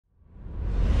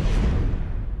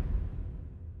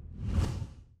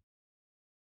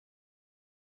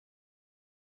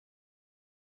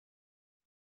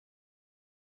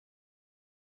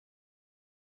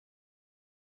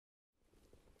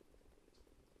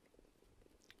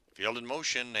Field in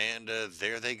motion, and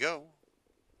there they go.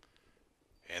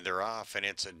 And they're off, and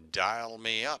it's a Dial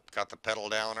Me Up. Got the pedal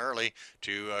down early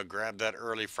to grab that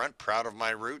early front. Proud of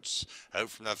My Roots. Out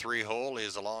from the 3-hole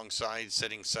is alongside,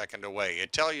 sitting second away.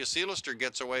 Italia Sealister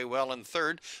gets away well in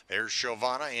third. There's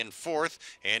Shovana in fourth,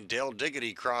 and Del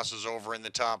Diggity crosses over in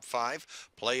the top 5.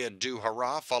 Play a Do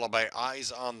Hurrah, followed by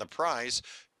Eyes on the Prize.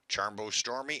 Charmbo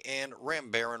Stormy and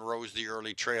Rambaron Rose the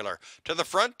early trailer. To the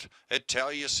front,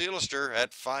 Italia Sealister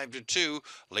at 5-2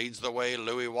 leads the way.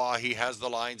 Louis Waugh, he has the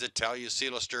lines. Italia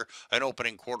Sealister, an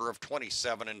opening quarter of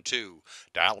 27-2.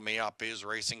 Dial Me Up is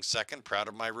racing second. Proud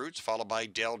of My Roots, followed by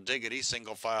Del Diggity,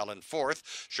 single file in fourth.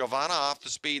 Shovana off the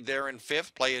speed there in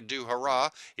fifth. Play a Do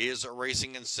Hurrah is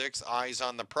racing in sixth. Eyes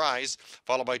on the Prize,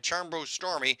 followed by Charmbo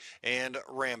Stormy and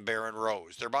Rambaron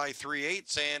Rose. They're by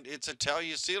 3/8, and it's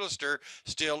Italia Sealister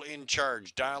still in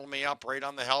charge. Dial Me Up right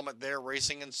on the helmet there,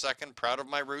 racing in second. Proud of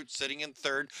My Roots sitting in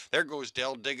third. There goes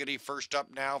Del Diggity first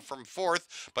up now from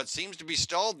fourth, but seems to be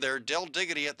stalled there. Del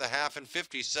Diggity at the half in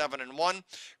 57-1.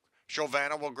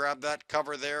 Shovana will grab that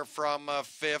cover there from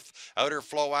fifth. Outer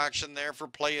flow action there for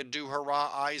Play a Do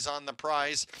Hurrah, Eyes on the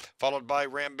Prize, followed by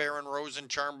Rambaron Rose and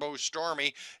Charmbo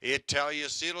Stormy. Italia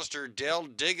Sealister, Del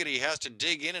Diggity has to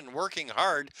dig in and working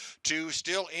hard to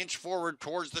still inch forward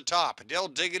towards the top. Del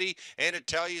Diggity and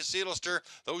Italia Sealister,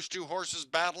 those two horses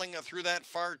battling through that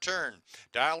far turn.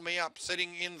 Dial Me Up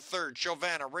sitting in third.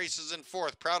 Shovana races in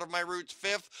fourth. Proud of My Roots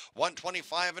fifth.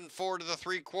 125-4 to the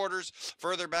 3/4.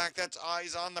 Further back, that's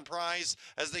Eyes on the Prize.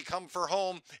 As they come for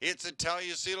home, it's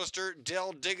Italia Sealister.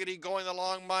 Del Diggity going the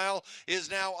long mile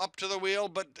is now up to the wheel,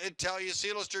 but Italia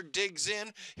Sealister digs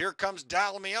in. Here comes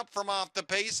Dial Me Up from off the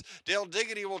pace. Del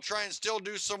Diggity will try and still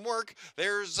do some work.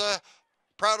 There's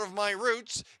Proud of My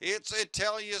Roots. It's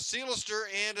Italia Sealister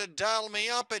and Dial Me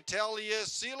Up. Italia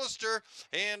Sealister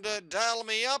and Dial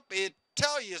Me Up.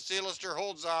 Italia Sealister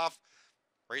holds off.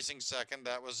 Racing second,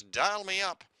 that was Dial Me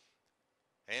Up.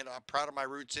 And I'm Proud of My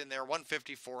Roots in there,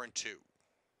 154-2.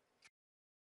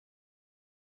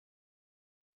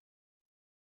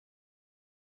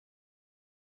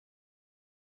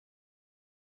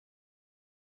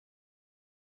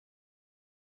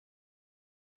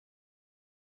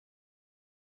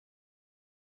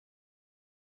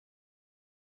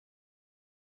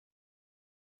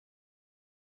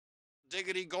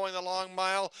 Diggity going the long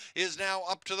mile is now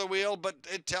up to the wheel, but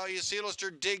Italia Sealister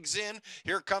digs in.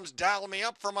 Here comes Dial Me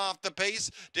Up from off the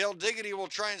pace. Del Diggity will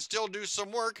try and still do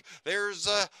some work. There's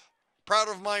Proud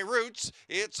of My Roots.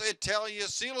 It's Italia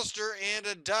Sealister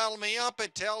and Dial Me Up.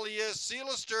 Italia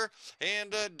Sealister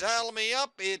and Dial Me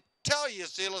Up. Italia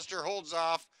Sealister holds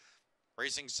off.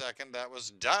 Racing second, that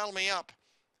was Dial Me Up.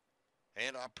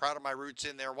 And I'm Proud of My Roots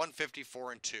in there,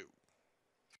 154-2.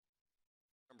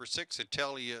 Number 6,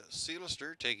 Italia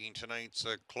Sealister, taking tonight's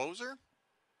closer.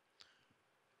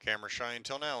 Camera shy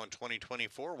until now in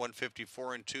 2024,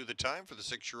 154-2 the time for the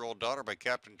 6-year-old daughter by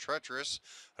Captain Treacherous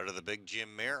out of the Big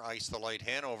Jim mare, Ice the Light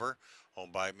Hanover,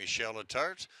 owned by Michel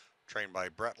Letarte, trained by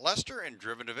Brett Lester and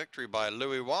driven to victory by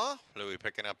Louis Waugh. Louis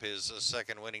picking up his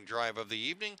second winning drive of the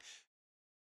evening.